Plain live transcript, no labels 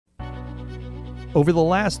Over the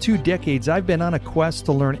last 2 decades, I've been on a quest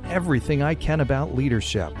to learn everything I can about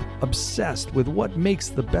leadership, obsessed with what makes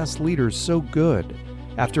the best leaders so good.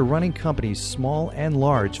 After running companies small and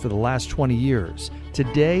large for the last 20 years,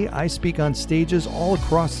 today I speak on stages all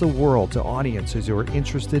across the world to audiences who are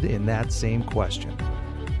interested in that same question.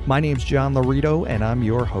 My name's John Laurito, and I'm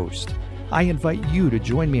your host. I invite you to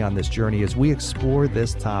join me on this journey as we explore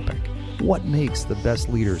this topic. What makes the best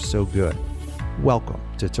leaders so good? Welcome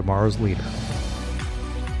to Tomorrow's Leader.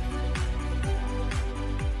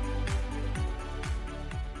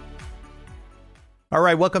 All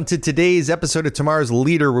right, welcome to today's episode of Tomorrow's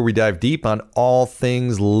Leader, where we dive deep on all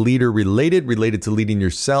things leader related to leading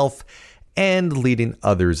yourself and leading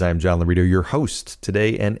others. I'm John Laurito, your host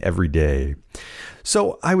today and every day.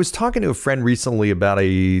 So I was talking to a friend recently about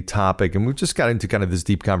a topic, and we just got into kind of this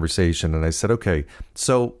deep conversation. And I said, okay,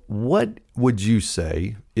 so what would you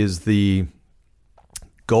say is the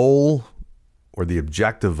goal or the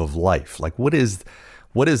objective of life? Like, what is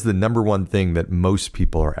the number one thing that most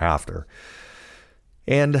people are after?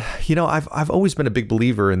 And, I've always been a big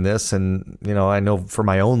believer in this. And, I know for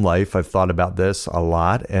my own life, I've thought about this a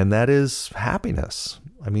lot, and that is happiness.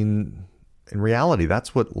 I mean, in reality,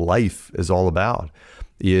 that's what life is all about,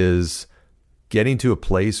 is getting to a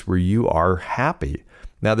place where you are happy.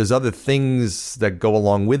 Now, there's other things that go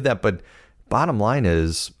along with that, but bottom line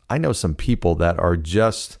is, I know some people that are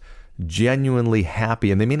just genuinely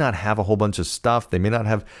happy, and they may not have a whole bunch of stuff. They may not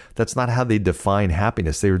have, that's not how they define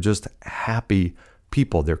happiness. They are just happy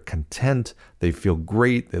people. They're content. They feel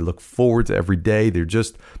great. They look forward to every day. They're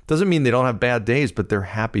just, doesn't mean they don't have bad days, but they're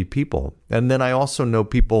happy people. And then I also know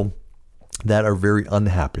people that are very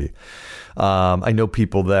unhappy. I know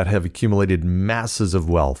people that have accumulated masses of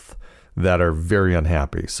wealth that are very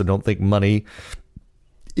unhappy. So don't think money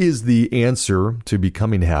is the answer to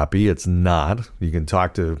becoming happy. It's not. You can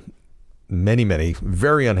talk to many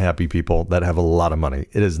very unhappy people that have a lot of money.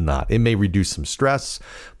 It is not. It may reduce some stress,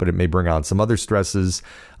 but it may bring on some other stresses.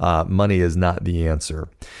 Money is not the answer.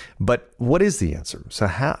 But what is the answer? So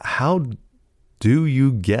how do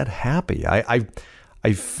you get happy?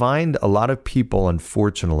 I find a lot of people,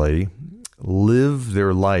 unfortunately, live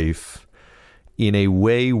their life in a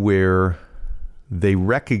way where they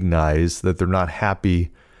recognize that they're not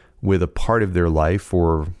happy with a part of their life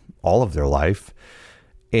or all of their life.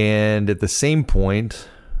 And at the same point,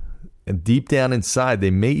 and deep down inside,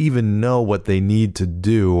 they may even know what they need to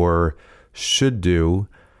do or should do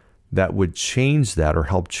that would change that or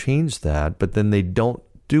help change that, but then they don't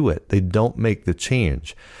do it. They don't make the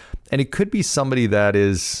change. And it could be somebody that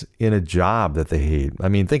is in a job that they hate. I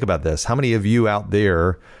mean, think about this. How many of you out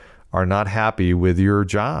there are not happy with your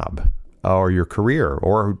job or your career,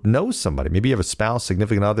 or know somebody? Maybe you have a spouse,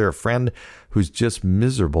 significant other, a friend who's just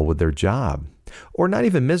miserable with their job. Or not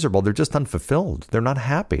even miserable, they're just unfulfilled. They're not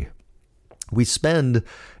happy. We spend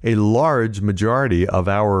a large majority of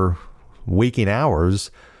our waking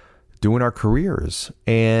hours doing our careers.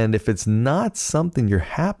 And if it's not something you're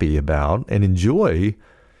happy about and enjoy,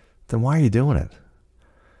 then why are you doing it?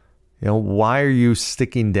 Why are you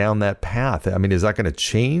sticking down that path? I mean, is that going to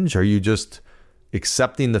change? Are you just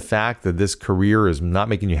accepting the fact that this career is not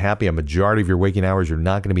making you happy? A majority of your waking hours, you're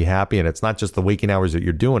not going to be happy. And it's not just the waking hours that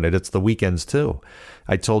you're doing it. It's the weekends too.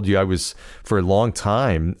 I told you for a long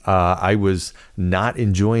time, I was not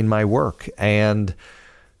enjoying my work. And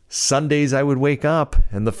Sundays I would wake up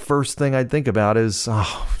and the first thing I'd think about is,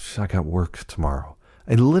 I got work tomorrow.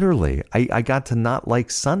 And literally, I got to not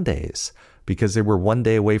like Sundays because they were one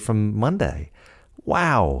day away from Monday.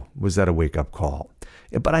 Wow, was that a wake-up call?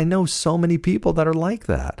 But I know so many people that are like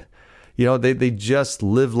that. They just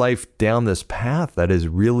live life down this path that is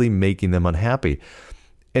really making them unhappy.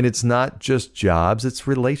 And it's not just jobs, it's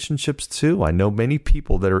relationships too. I know many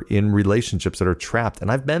people that are in relationships that are trapped.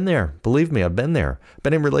 And I've been there. Believe me, I've been there. I've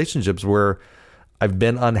been in relationships where I've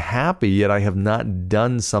been unhappy, yet I have not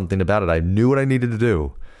done something about it. I knew what I needed to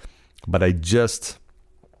do, but I just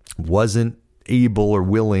wasn't able or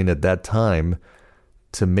willing at that time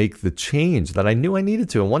to make the change that I knew I needed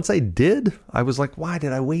to. And once I did, I was like, why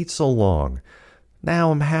did I wait so long?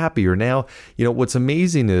 Now I'm happier. Now, what's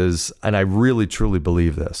amazing is, and I really, truly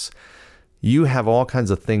believe this, you have all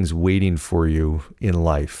kinds of things waiting for you in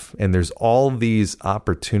life. And there's all these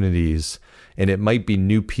opportunities, and it might be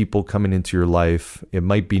new people coming into your life. It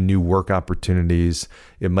might be new work opportunities.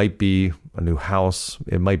 It might be a new house.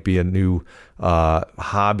 It might be a new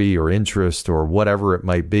hobby or interest or whatever it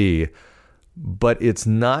might be. But it's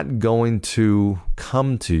not going to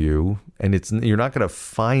come to you, and you're not going to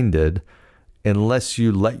find it unless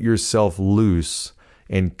you let yourself loose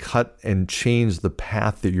and cut and change the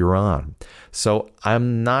path that you're on. So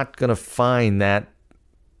I'm not going to find that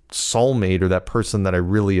soulmate or that person that I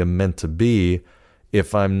really am meant to be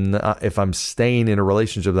if I'm staying in a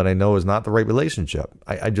relationship that I know is not the right relationship.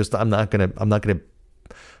 I'm not gonna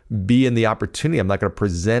be in the opportunity. I'm not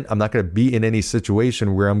gonna be in any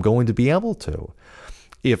situation where I'm going to be able to.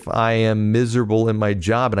 If I am miserable in my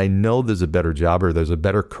job and I know there's a better job or there's a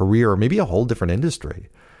better career or maybe a whole different industry,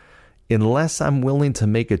 unless I'm willing to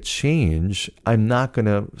make a change, I'm not going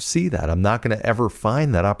to see that. I'm not going to ever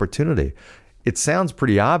find that opportunity. It sounds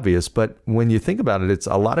pretty obvious, but when you think about it, it's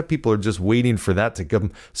a lot of people are just waiting for that to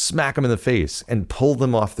come smack them in the face and pull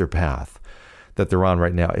them off their path that they're on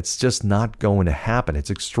right now. It's just not going to happen.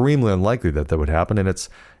 It's extremely unlikely that would happen, and it's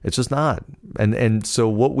just not. And so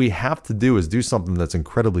what we have to do is do something that's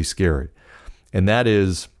incredibly scary, and that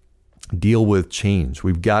is deal with change.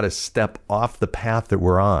 We've got to step off the path that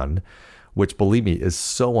we're on, which, believe me, is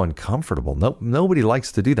so uncomfortable. Nobody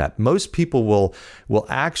likes to do that. Most people will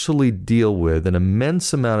actually deal with an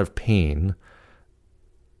immense amount of pain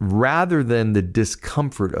rather than the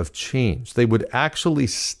discomfort of change. They would actually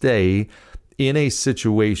stay in a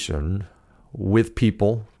situation with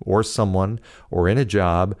people or someone or in a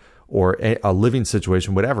job or a living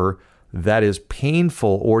situation, whatever, that is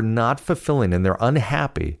painful or not fulfilling, and they're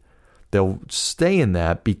unhappy. They'll stay in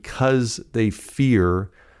that because they fear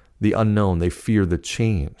the unknown. They fear the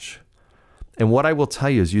change. And what I will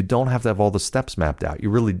tell you is you don't have to have all the steps mapped out.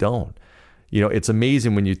 You really don't. It's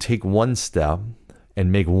amazing when you take one step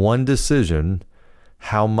and make one decision,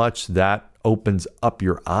 how much that opens up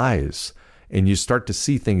your eyes. And you start to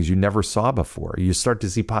see things you never saw before. You start to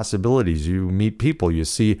see possibilities. You meet people. You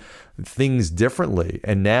see things differently.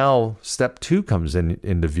 And now step 2 comes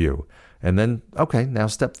into view. And then, okay, now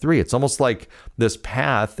step 3. It's almost like this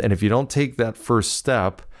path. And if you don't take that first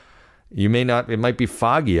step, it might be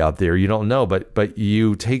foggy out there. You don't know, but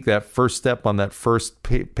you take that first step on that first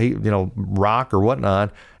rock or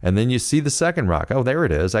whatnot, and then you see the second rock. Oh, there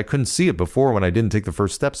it is. I couldn't see it before when I didn't take the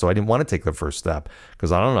first step, so I didn't want to take the first step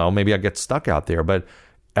because I don't know, maybe I get stuck out there. But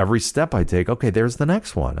every step I take, okay, there's the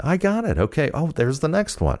next one. I got it. Okay, oh, there's the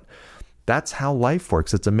next one. That's how life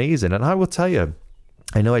works. It's amazing. And I will tell you,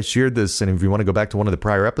 I know I shared this, and if you want to go back to one of the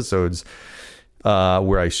prior episodes,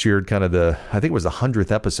 where I shared kind of I think it was the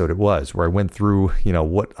 100th episode it was, where I went through,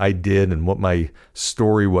 what I did and what my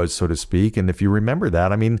story was, so to speak. And if you remember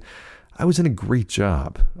that, I was in a great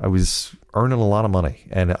job. I was earning a lot of money,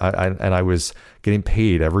 and I was getting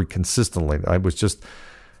paid consistently.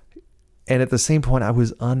 And at the same point, I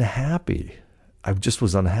was unhappy. I just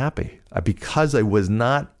was unhappy because I was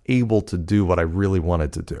not able to do what I really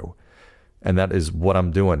wanted to do. And that is what I'm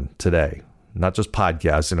doing today. Not just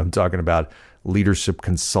podcasting. I'm talking about leadership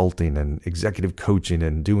consulting and executive coaching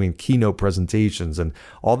and doing keynote presentations and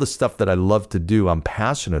all the stuff that I love to do. I'm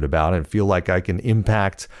passionate about and feel like I can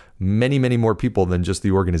impact many, many more people than just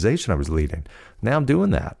the organization I was leading. Now I'm doing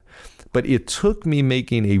that. But it took me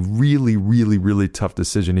making a really, really, really tough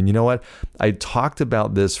decision. And you know what? I talked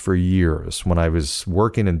about this for years when I was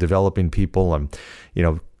working and developing people and,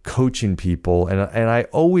 coaching people. And I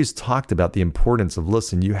always talked about the importance of,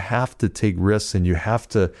 listen, you have to take risks and you have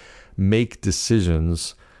to make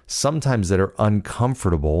decisions sometimes that are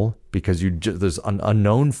uncomfortable because there's an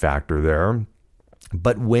unknown factor there.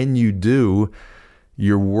 But when you do,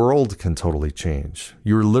 your world can totally change.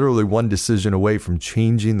 You're literally one decision away from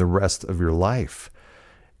changing the rest of your life.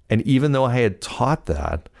 And even though I had taught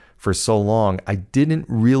that for so long, I didn't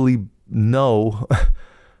really know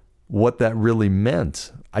what that really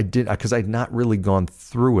meant. Because I'd not really gone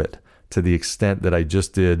through it to the extent that I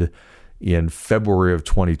just did in February of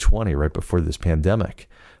 2020, right before this pandemic.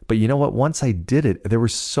 But you know what? Once I did it, there were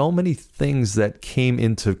so many things that came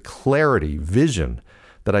into clarity, vision,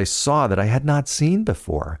 that I saw that I had not seen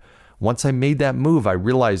before. Once I made that move, I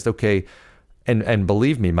realized, okay, and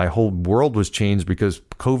believe me, my whole world was changed because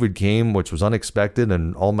COVID came, which was unexpected,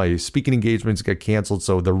 and all my speaking engagements got canceled.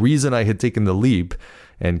 So the reason I had taken the leap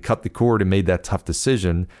and cut the cord and made that tough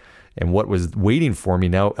decision, and what was waiting for me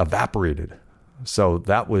now evaporated. So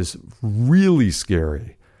that was really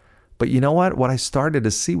scary. But you know what? What I started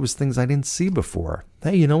to see was things I didn't see before.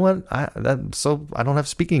 Hey, you know what? I don't have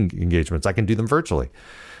speaking engagements. I can do them virtually.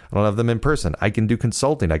 I don't have them in person. I can do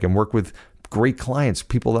consulting. I can work with great clients,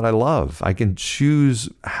 people that I love. I can choose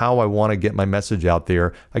how I want to get my message out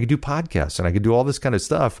there. I can do podcasts and I can do all this kind of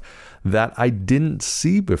stuff that I didn't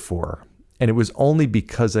see before. And it was only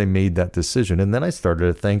because I made that decision. And then I started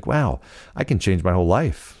to think, wow, I can change my whole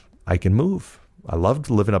life. I can move. I loved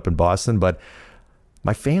living up in Boston, but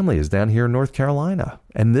my family is down here in North Carolina.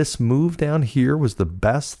 And this move down here was the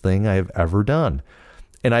best thing I have ever done.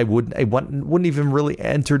 And I wouldn't even really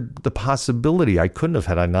entered the possibility. I couldn't have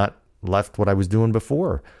had I not left what I was doing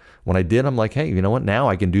before. When I did, I'm like, hey, you know what? Now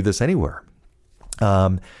I can do this anywhere.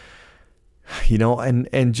 And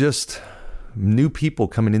just new people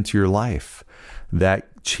coming into your life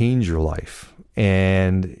that change your life.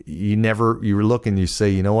 And you're looking, you say,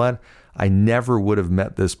 you know what? I never would have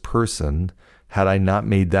met this person had I not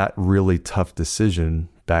made that really tough decision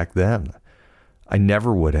back then. I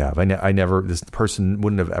never would have. This person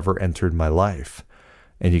wouldn't have ever entered my life.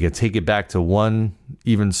 And you can take it back to one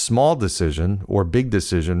even small decision or big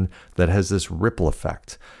decision that has this ripple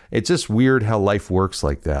effect. It's just weird how life works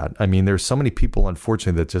like that. I mean, there's so many people,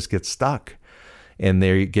 unfortunately, that just get stuck and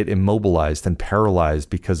they get immobilized and paralyzed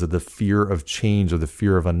because of the fear of change or the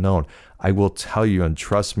fear of unknown. I will tell you, and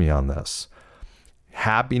trust me on this,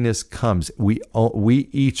 happiness comes. We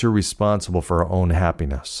each are responsible for our own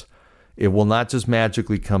happiness. It will not just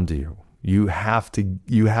magically come to you. You have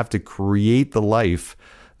to create the life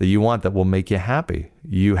that you want that will make you happy.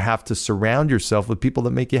 You have to surround yourself with people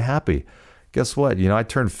that make you happy. Guess what? I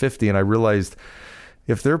turned 50 and I realized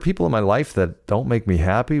if there are people in my life that don't make me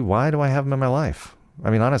happy, why do I have them in my life? I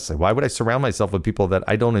mean, honestly, why would I surround myself with people that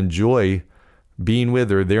I don't enjoy being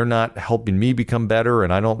with, or they're not helping me become better,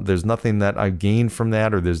 and there's nothing that I gain from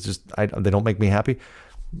that, or they don't make me happy?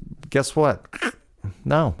 Guess what?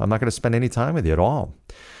 No, I'm not going to spend any time with you at all.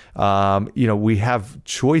 We have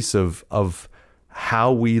choice of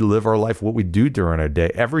how we live our life, what we do during our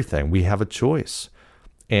day, everything. We have a choice,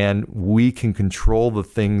 and we can control the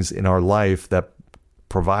things in our life that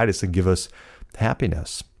provide us and give us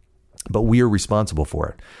happiness, but we are responsible for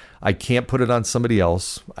it. I can't put it on somebody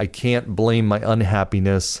else. I can't blame my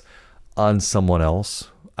unhappiness on someone else.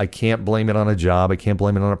 I can't blame it on a job. I can't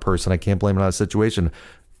blame it on a person. I can't blame it on a situation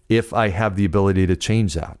if I have the ability to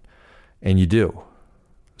change that. And you do.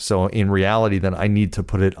 So in reality, then I need to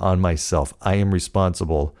put it on myself. I am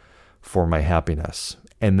responsible for my happiness.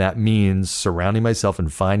 And that means surrounding myself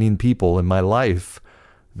and finding people in my life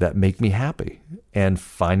that make me happy, and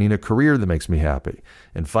finding a career that makes me happy,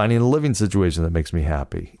 and finding a living situation that makes me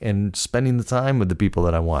happy, and spending the time with the people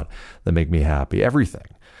that I want that make me happy, everything.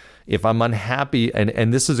 If I'm unhappy,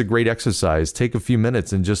 and this is a great exercise, take a few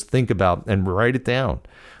minutes and just think about and write it down.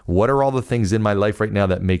 What are all the things in my life right now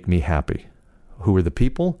that make me happy? Who are the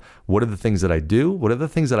people? What are the things that I do? What are the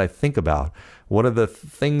things that I think about? What are the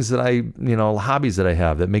things that hobbies that I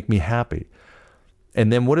have that make me happy? And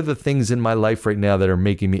then what are the things in my life right now that are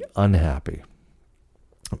making me unhappy?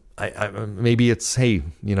 Maybe it's, hey,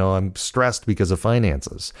 I'm stressed because of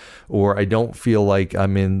finances, or I don't feel like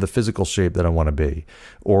I'm in the physical shape that I want to be,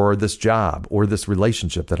 or this job, or this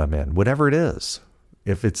relationship that I'm in, whatever it is.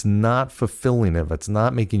 If it's not fulfilling, if it's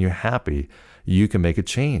not making you happy, you can make a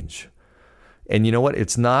change. And you know what?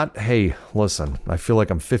 It's not, hey, listen, I feel like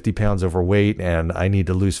I'm 50 pounds overweight and I need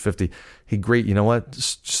to lose 50. Hey, great. You know what?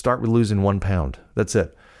 Just start with losing 1 pound. That's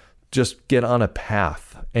it. Just get on a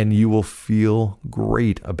path and you will feel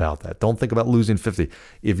great about that. Don't think about losing 50.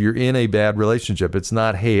 If you're in a bad relationship, it's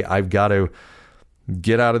not, hey, I've got to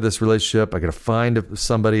get out of this relationship. I got to find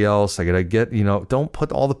somebody else. I got to get, don't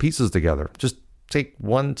put all the pieces together. Just take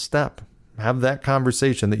one step. Have that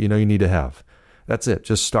conversation that you need to have. That's it.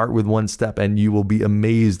 Just start with one step and you will be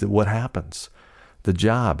amazed at what happens. The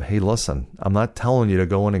job. Hey, listen, I'm not telling you to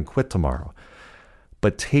go in and quit tomorrow,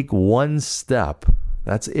 but take one step.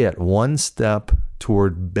 That's it. One step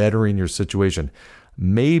toward bettering your situation.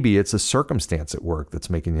 Maybe it's a circumstance at work that's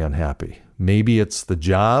making you unhappy. Maybe it's the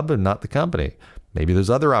job and not the company. Maybe there's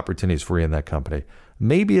other opportunities for you in that company.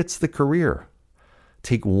 Maybe it's the career.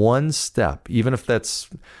 Take one step, even if that's,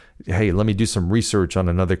 hey, let me do some research on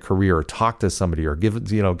another career, or talk to somebody, or get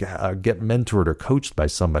mentored or coached by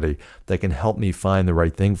somebody that can help me find the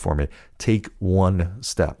right thing for me. Take one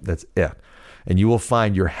step. That's it. And you will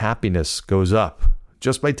find your happiness goes up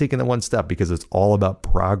just by taking that one step, because it's all about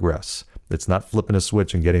progress. It's not flipping a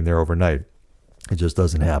switch and getting there overnight. It just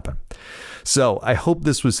doesn't happen. So I hope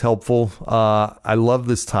this was helpful. I love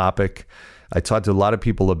this topic. I talked to a lot of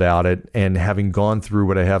people about it, and having gone through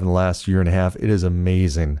what I have in the last year and a half, it is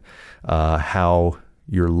amazing how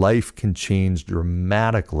your life can change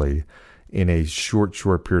dramatically in a short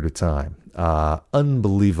period of time.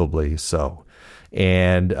 Unbelievably so.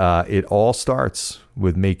 And it all starts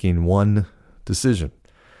with making one decision,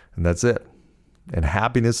 and that's it. And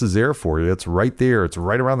happiness is there for you. It's right there. It's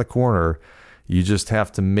right around the corner. You just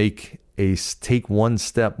have to take one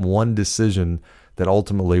step, one decision that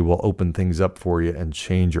ultimately will open things up for you and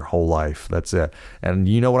change your whole life. That's it. And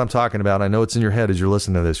you know what I'm talking about. I know it's in your head as you're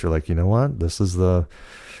listening to this. You're like, you know what? This is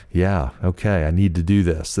okay, I need to do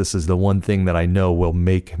this. This is the one thing that I know will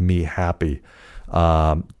make me happy.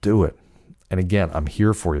 Do it. And again, I'm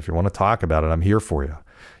here for you. If you want to talk about it, I'm here for you.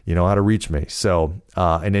 You know how to reach me. So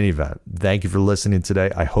in any event, thank you for listening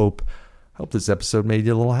today. I hope this episode made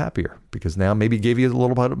you a little happier, because now maybe gave you a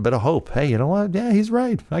little bit of hope. Hey, you know what? Yeah, he's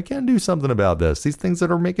right. I can do something about this. These things that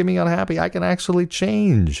are making me unhappy, I can actually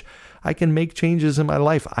change. I can make changes in my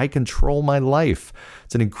life. I control my life.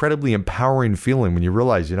 It's an incredibly empowering feeling when you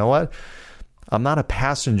realize, you know what? I'm not a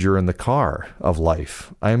passenger in the car of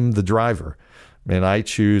life. I'm the driver. And I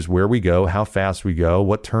choose where we go, how fast we go,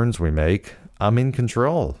 what turns we make. I'm in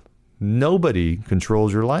control. Nobody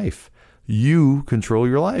controls your life. You control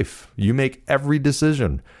your life. You make every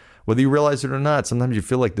decision. Whether you realize it or not, sometimes you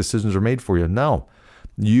feel like decisions are made for you. No,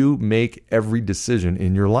 you make every decision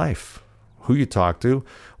in your life. Who you talk to,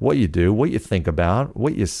 what you do, what you think about,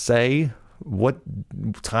 what you say, what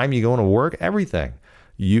time you go to work, everything.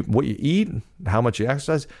 What you eat, how much you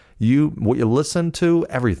exercise, what you listen to,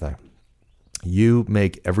 everything. You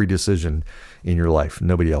make every decision in your life.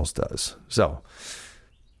 Nobody else does. So,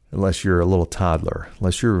 unless you're a little toddler,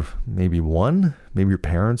 unless you're maybe one, maybe your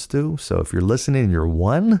parents do. So if you're listening and you're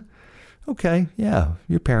one, okay, yeah,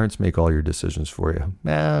 your parents make all your decisions for you.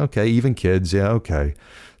 Okay, even kids, yeah, okay.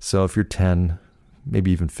 So if you're 10,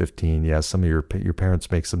 maybe even 15, yeah, some of your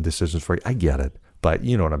parents make some decisions for you. I get it, but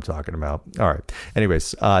you know what I'm talking about. All right.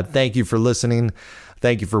 Anyways, thank you for listening.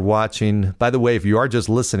 Thank you for watching. By the way, if you are just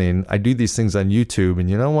listening, I do these things on YouTube, and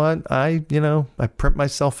you know what? I print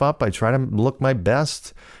myself up. I try to look my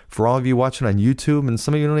best for all of you watching on YouTube, and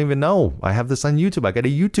some of you don't even know I have this on YouTube. I got a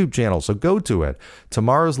YouTube channel, so go to it.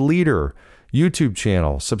 Tomorrow's Leader YouTube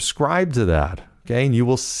channel. Subscribe to that, okay? And you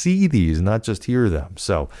will see these, not just hear them.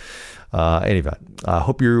 So anyway,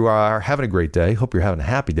 hope you are having a great day. Hope you're having a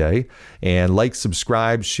happy day. And like,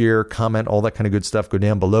 subscribe, share, comment, all that kind of good stuff. Go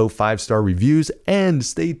down below, 5-star reviews, and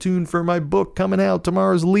stay tuned for my book coming out,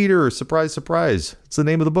 Tomorrow's Leader. Surprise, surprise. It's the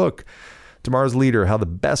name of the book. Tomorrow's Leader, How the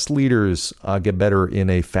Best Leaders Get Better in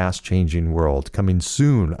a Fast-Changing World. Coming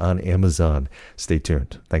soon on Amazon. Stay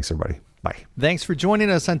tuned. Thanks, everybody. Bye. Thanks for joining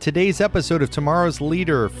us on today's episode of Tomorrow's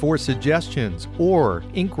Leader. For suggestions or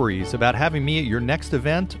inquiries about having me at your next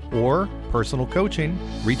event or personal coaching,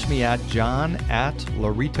 reach me at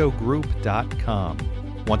john@lauritogroup.com.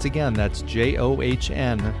 Once again, that's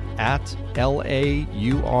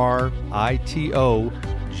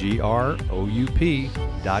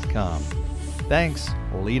JOHN@LAURITOGROUP.com. Thanks.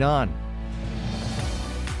 Lead on.